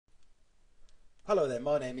Hello there,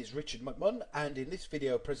 my name is Richard McMunn, and in this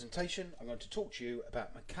video presentation I'm going to talk to you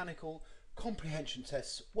about mechanical comprehension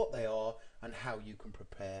tests, what they are and how you can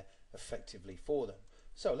prepare effectively for them.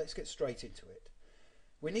 So let's get straight into it.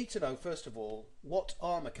 We need to know first of all, what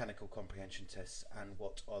are mechanical comprehension tests and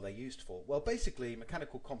what are they used for? Well, basically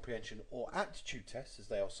mechanical comprehension, or aptitude tests as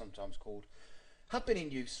they are sometimes called, have been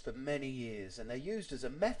in use for many years, and they're used as a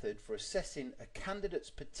method for assessing a candidate's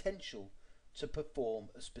potential to perform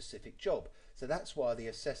a specific job. So that's why the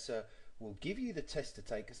assessor will give you the test to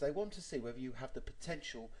take, because they want to see whether you have the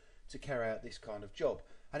potential to carry out this kind of job.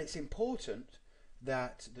 And it's important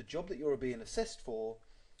that the job that you're being assessed for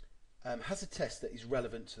has a test that is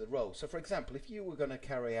relevant to the role. So for example, if you were going to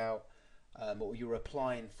carry out or you're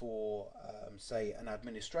applying for say an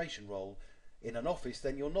administration role in an office,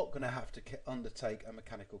 then you're not going to have to undertake a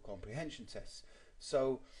mechanical comprehension test.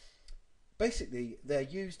 So basically, they're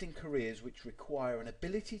used in careers which require an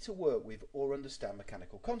ability to work with or understand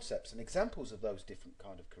mechanical concepts. And examples of those different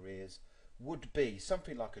kind of careers would be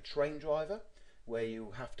something like a train driver, where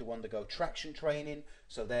you have to undergo traction training,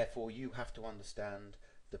 so therefore you have to understand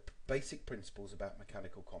the basic principles about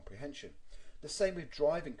mechanical comprehension. The same with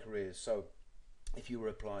driving careers. So if you were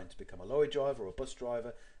applying to become a lorry driver or a bus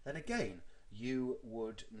driver, then again you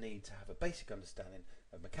would need to have a basic understanding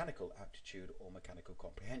of mechanical aptitude or mechanical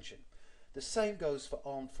comprehension. The same goes for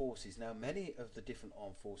armed forces. Now, many of the different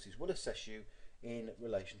armed forces will assess you in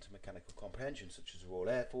relation to mechanical comprehension, such as the Royal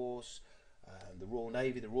Air Force, the Royal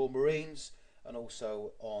Navy, the Royal Marines, and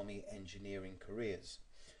also Army engineering careers.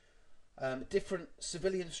 Different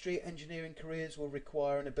civilian street engineering careers will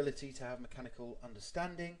require an ability to have mechanical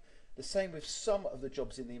understanding. The same with some of the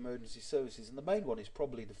jobs in the emergency services, and the main one is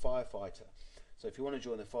probably the firefighter. So if you want to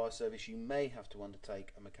join the fire service, you may have to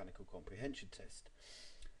undertake a mechanical comprehension test.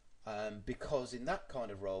 Because in that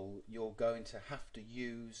kind of role you're going to have to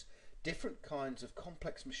use different kinds of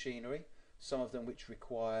complex machinery, some of them which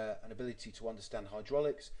require an ability to understand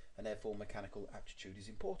hydraulics, and therefore mechanical aptitude is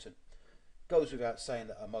important. Goes without saying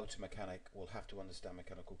that a motor mechanic will have to understand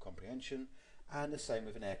mechanical comprehension, and the same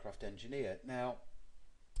with an aircraft engineer. Now,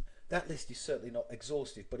 that list is certainly not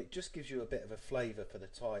exhaustive, but it just gives you a bit of a flavour for the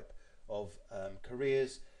type of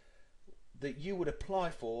careers that you would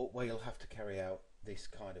apply for where you'll have to carry out this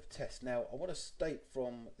kind of test. Now, I want to state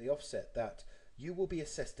from the offset that you will be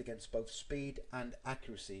assessed against both speed and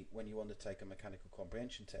accuracy when you undertake a mechanical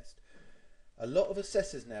comprehension test. A lot of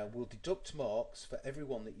assessors now will deduct marks for every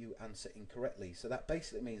one that you answer incorrectly. So that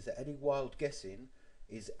basically means that any wild guessing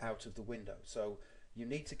is out of the window. So you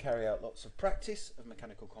need to carry out lots of practice of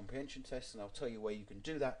mechanical comprehension tests, and I'll tell you where you can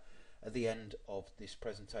do that at the end of this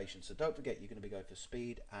presentation. So don't forget, you're going to be going for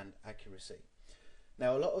speed and accuracy.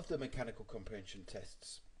 Now, a lot of the mechanical comprehension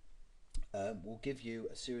tests will give you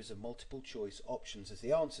a series of multiple choice options as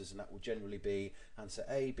the answers, and that will generally be answer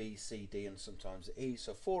A, B, C, D, and sometimes E.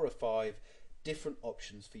 So 4 or 5 different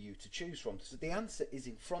options for you to choose from. So the answer is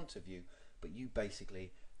in front of you, but you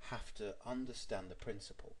basically have to understand the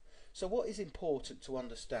principle. So what is important to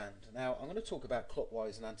understand? Now, I'm going to talk about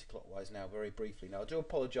clockwise and anti-clockwise now very briefly. Now, I do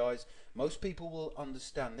apologise, most people will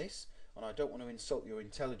understand this, and I don't want to insult your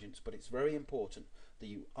intelligence, but it's very important that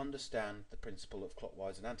you understand the principle of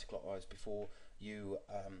clockwise and anti-clockwise before you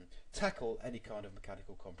tackle any kind of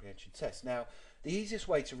mechanical comprehension test. Now, the easiest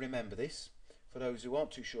way to remember this, for those who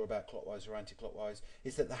aren't too sure about clockwise or anti-clockwise,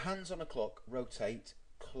 is that the hands on a clock rotate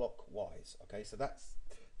clockwise. Okay, so that's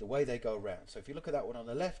the way they go around. So if you look at that one on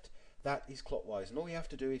the left, that is clockwise, and all you have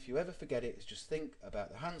to do, if you ever forget it, is just think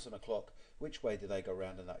about the hands on a clock, which way do they go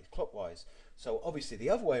around, and that is clockwise. So obviously the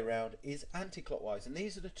other way around is anti-clockwise, and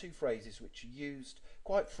these are the two phrases which are used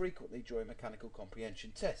quite frequently during mechanical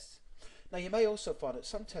comprehension tests. Now, you may also find that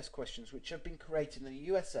some test questions which have been created in the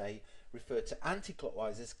USA refer to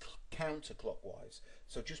anti-clockwise as counterclockwise.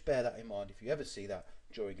 So just bear that in mind if you ever see that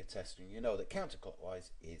during a test, and you know that counterclockwise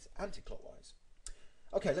is anti-clockwise.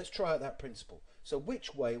 Okay, let's try out that principle. So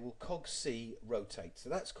which way will cog C rotate? So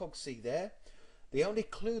that's cog C there. The only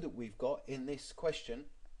clue that we've got in this question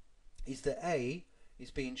is that A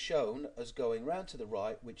is being shown as going round to the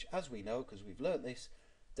right, which, as we know, because we've learnt this,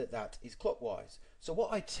 that is clockwise. So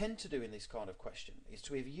what I tend to do in this kind of question is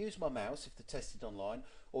to either use my mouse if the test is online,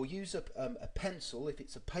 or use a pencil if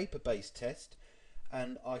it's a paper-based test,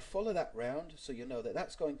 and I follow that round, so you know that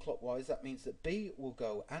that's going clockwise. That means that B will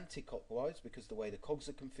go anti-clockwise because the way the cogs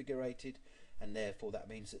are configured, and therefore that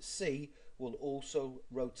means that C will also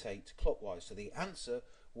rotate clockwise. So the answer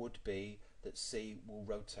would be that C will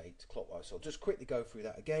rotate clockwise. So I'll just quickly go through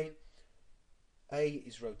that again. A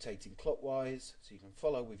is rotating clockwise, so you can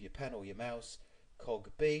follow with your pen or your mouse.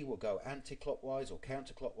 Cog B will go anti-clockwise or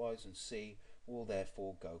counterclockwise, and C will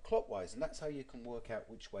therefore go clockwise, and that's how you can work out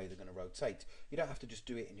which way they're going to rotate. You don't have to just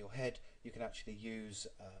do it in your head. You can actually use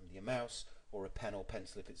your mouse or a pen or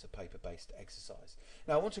pencil if it's a paper-based exercise.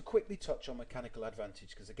 Now I want to quickly touch on mechanical advantage,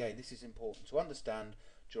 because again this is important to understand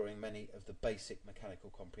during many of the basic mechanical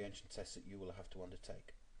comprehension tests that you will have to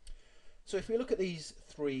undertake. So if we look at these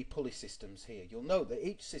three pulley systems here, you'll note that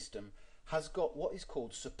each system has got what is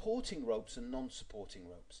called supporting ropes and non-supporting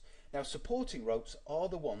ropes. Now supporting ropes are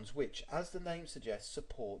the ones which, as the name suggests,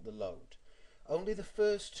 support the load. Only the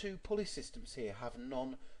first two pulley systems here have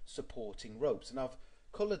non-supporting ropes, and I've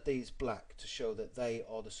coloured these black to show that they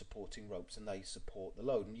are the supporting ropes and they support the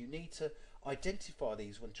load, and you need to identify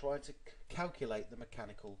these when trying to calculate the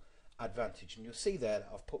mechanical advantage. And you'll see there that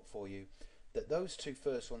I've put for you that those two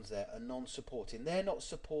first ones there are non-supporting. They're not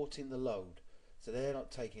supporting the load, so they're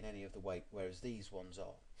not taking any of the weight, whereas these ones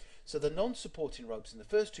are. So the non-supporting ropes in the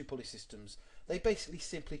first two pulley systems, they basically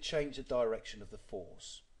simply change the direction of the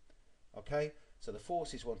force. Okay, so the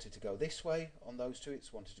force is wanted to go this way on those two,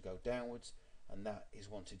 it's wanted to go downwards, and that is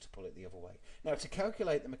wanted to pull it the other way. Now to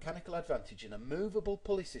calculate the mechanical advantage in a movable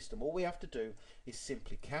pulley system, all we have to do is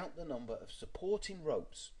simply count the number of supporting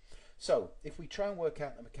ropes. So if we try and work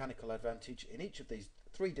out the mechanical advantage in each of these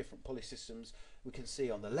three different pulley systems, we can see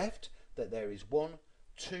on the left that there is 1,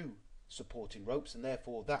 2 supporting ropes, and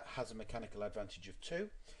therefore that has a mechanical advantage of 2.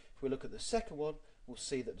 If we look at the second one, we'll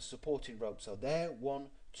see that the supporting ropes are there, 1,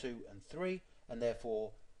 2 and 3, and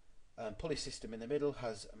therefore pulley system in the middle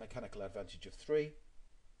has a mechanical advantage of 3.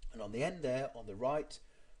 And on the end there on the right,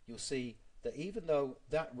 you'll see that even though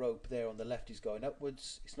that rope there on the left is going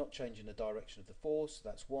upwards, it's not changing the direction of the force.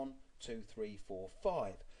 That's 1, 2, 3, 4,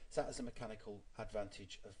 5. So that has a mechanical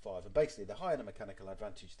advantage of 5. And basically the higher the mechanical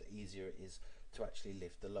advantage, the easier it is to actually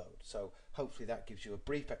lift the load. So hopefully that gives you a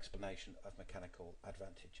brief explanation of mechanical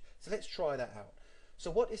advantage. So let's try that out. So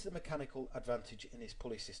what is the mechanical advantage in this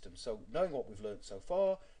pulley system? So knowing what we've learnt so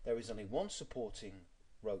far, there is only one supporting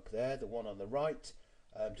rope there, the one on the right,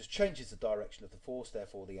 just changes the direction of the force,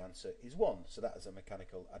 therefore the answer is 1. So that is a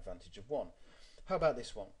mechanical advantage of 1. How about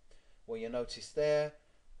this one? Well, you notice there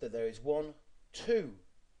that there is 1, 2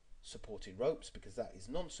 supporting ropes, because that is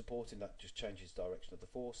non-supporting, that just changes the direction of the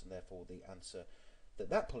force, and therefore the answer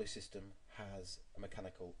that pulley system has a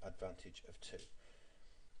mechanical advantage of 2.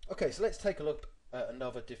 Okay, so let's take a look at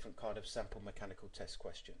another different kind of sample mechanical test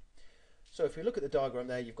question. So if we look at the diagram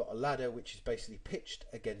there, you've got a ladder which is basically pitched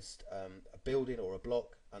against a building or a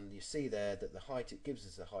block, and you see there that the height it gives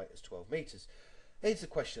us the height is 12 meters. Here's the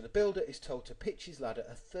question. The builder is told to pitch his ladder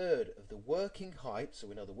a third of the working height, so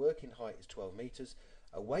we know the working height is 12 meters,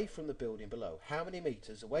 away from the building below. How many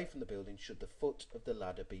meters away from the building should the foot of the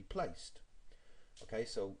ladder be placed? Okay,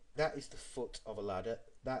 so that is the foot of a ladder.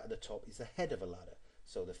 That at the top is the head of a ladder.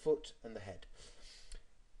 So the foot and the head.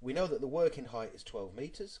 We know that the working height is 12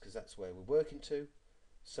 meters because that's where we're working to.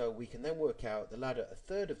 So we can then work out the ladder a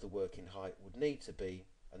third of the working height would need to be,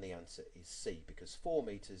 and the answer is C, because 4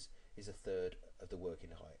 meters is a third of the working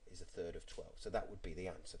height, is a third of 12. So that would be the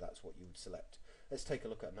answer. That's what you would select. Let's take a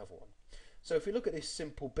look at another one. So if we look at this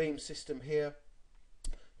simple beam system here,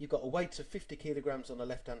 you've got a weight of 50 kilograms on the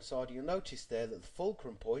left hand side. You'll notice there that the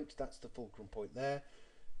fulcrum point, that's the fulcrum point there,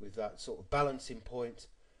 with that sort of balancing point,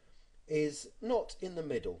 is not in the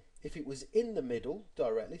middle. If it was in the middle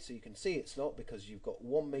directly, so you can see it's not, because you've got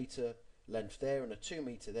 1 meter length there and a 2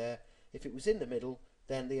 meter there. If it was in the middle,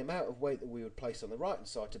 then the amount of weight that we would place on the right hand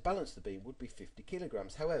side to balance the beam would be 50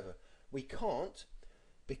 kilograms. However, we can't,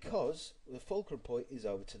 because the fulcrum point is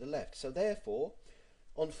over to the left. So therefore,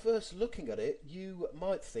 on first looking at it, you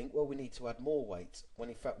might think, well, we need to add more weight, when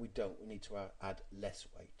in fact we don't. We need to add less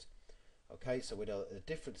weight. Okay, so we know that the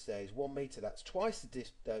difference there is 1 meter. That's twice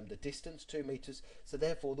the distance, 2 meters. So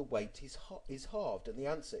therefore the weight is halved, and the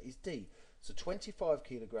answer is D. So 25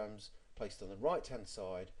 kilograms placed on the right hand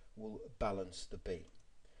side will balance the beam.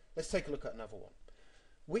 Let's take a look at another one.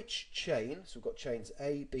 Which chain, so we've got chains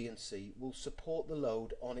A, B and C, will support the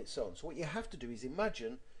load on its own? So what you have to do is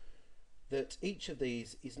imagine that each of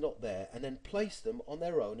these is not there, and then place them on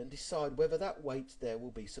their own and decide whether that weight there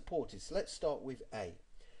will be supported. So let's start with A.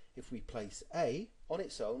 If we place A on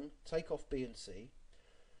its own, take off B and C,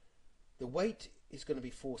 the weight is going to be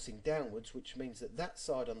forcing downwards, which means that that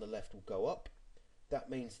side on the left will go up. That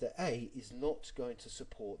means that A is not going to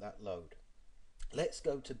support that load. Let's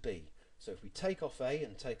go to B. So if we take off A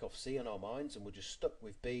and take off C in our minds, and we're just stuck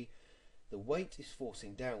with B, the weight is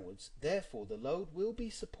forcing downwards. Therefore, the load will be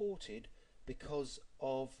supported because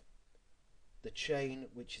of the chain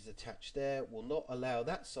which is attached there will not allow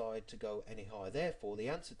that side to go any higher. Therefore, the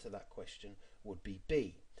answer to that question would be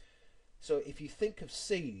B. So if you think of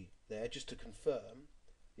C there, just to confirm,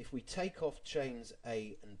 if we take off chains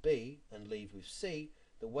A and B and leave with C,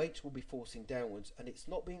 the weight will be forcing downwards and it's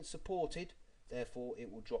not being supported, therefore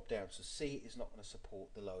it will drop down. So C is not going to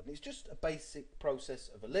support the load. And it's just a basic process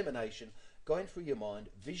of elimination, going through your mind,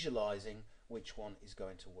 visualizing which one is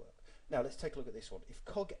going to work. Now let's take a look at this one. If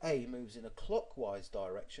cog A moves in a clockwise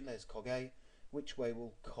direction, there's cog A, which way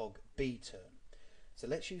will cog B turn? So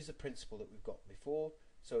let's use the principle that we've got before.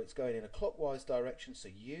 So it's going in a clockwise direction, so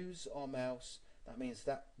use our mouse. That means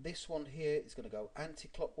that this one here is going to go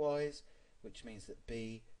anti-clockwise, which means that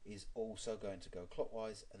B is also going to go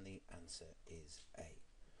clockwise, and the answer is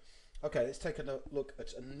A. Okay, let's take a look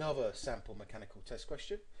at another sample mechanical test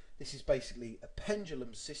question. This is basically a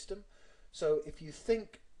pendulum system. So if you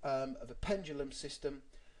think of a pendulum system,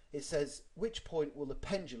 it says which point will the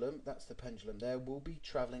pendulum, that's the pendulum there, will be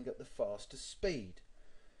travelling at the fastest speed.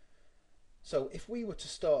 So if we were to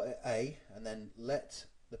start at A and then let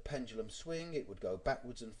the pendulum swing, it would go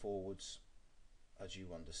backwards and forwards, as you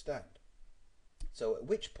understand. So at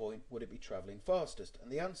which point would it be travelling fastest?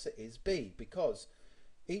 And the answer is B, because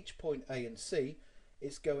each point A and C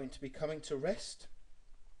is going to be coming to rest.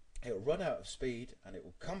 It will run out of speed and it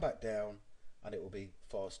will come back down and it will be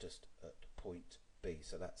fastest at point B.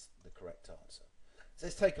 So that's the correct answer. So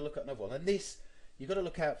let's take a look at another one. And this, you've got to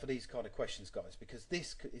look out for these kind of questions, guys, because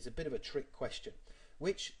this is a bit of a trick question.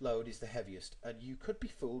 Which load is the heaviest? And you could be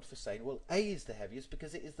fooled for saying, well, A is the heaviest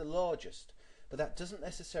because it is the largest. But that doesn't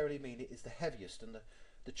necessarily mean it is the heaviest. And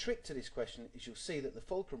the trick to this question is you'll see that the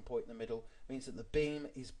fulcrum point in the middle means that the beam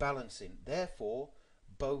is balancing. Therefore,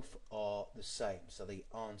 both are the same. So the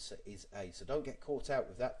answer is A. So don't get caught out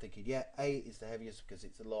with that thinking, yeah, A is the heaviest because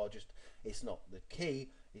it's the largest. It's not. The key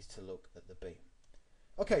is to look at the beam.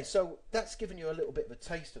 Okay, so that's given you a little bit of a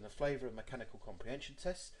taste and a flavour of mechanical comprehension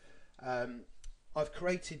tests. I've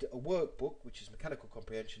created a workbook which is mechanical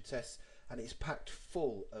comprehension tests, and it's packed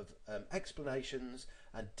full of explanations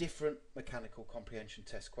and different mechanical comprehension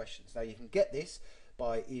test questions. Now you can get this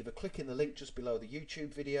by either clicking the link just below the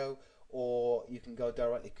YouTube video, or you can go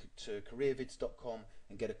directly to careervids.com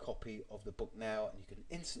and get a copy of the book now, and you can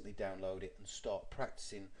instantly download it and start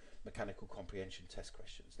practicing mechanical comprehension test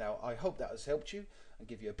questions. Now I hope that has helped you and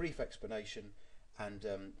give you a brief explanation, and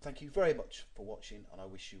thank you very much for watching, and I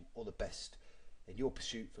wish you all the best in your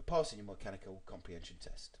pursuit for passing your mechanical comprehension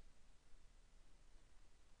test.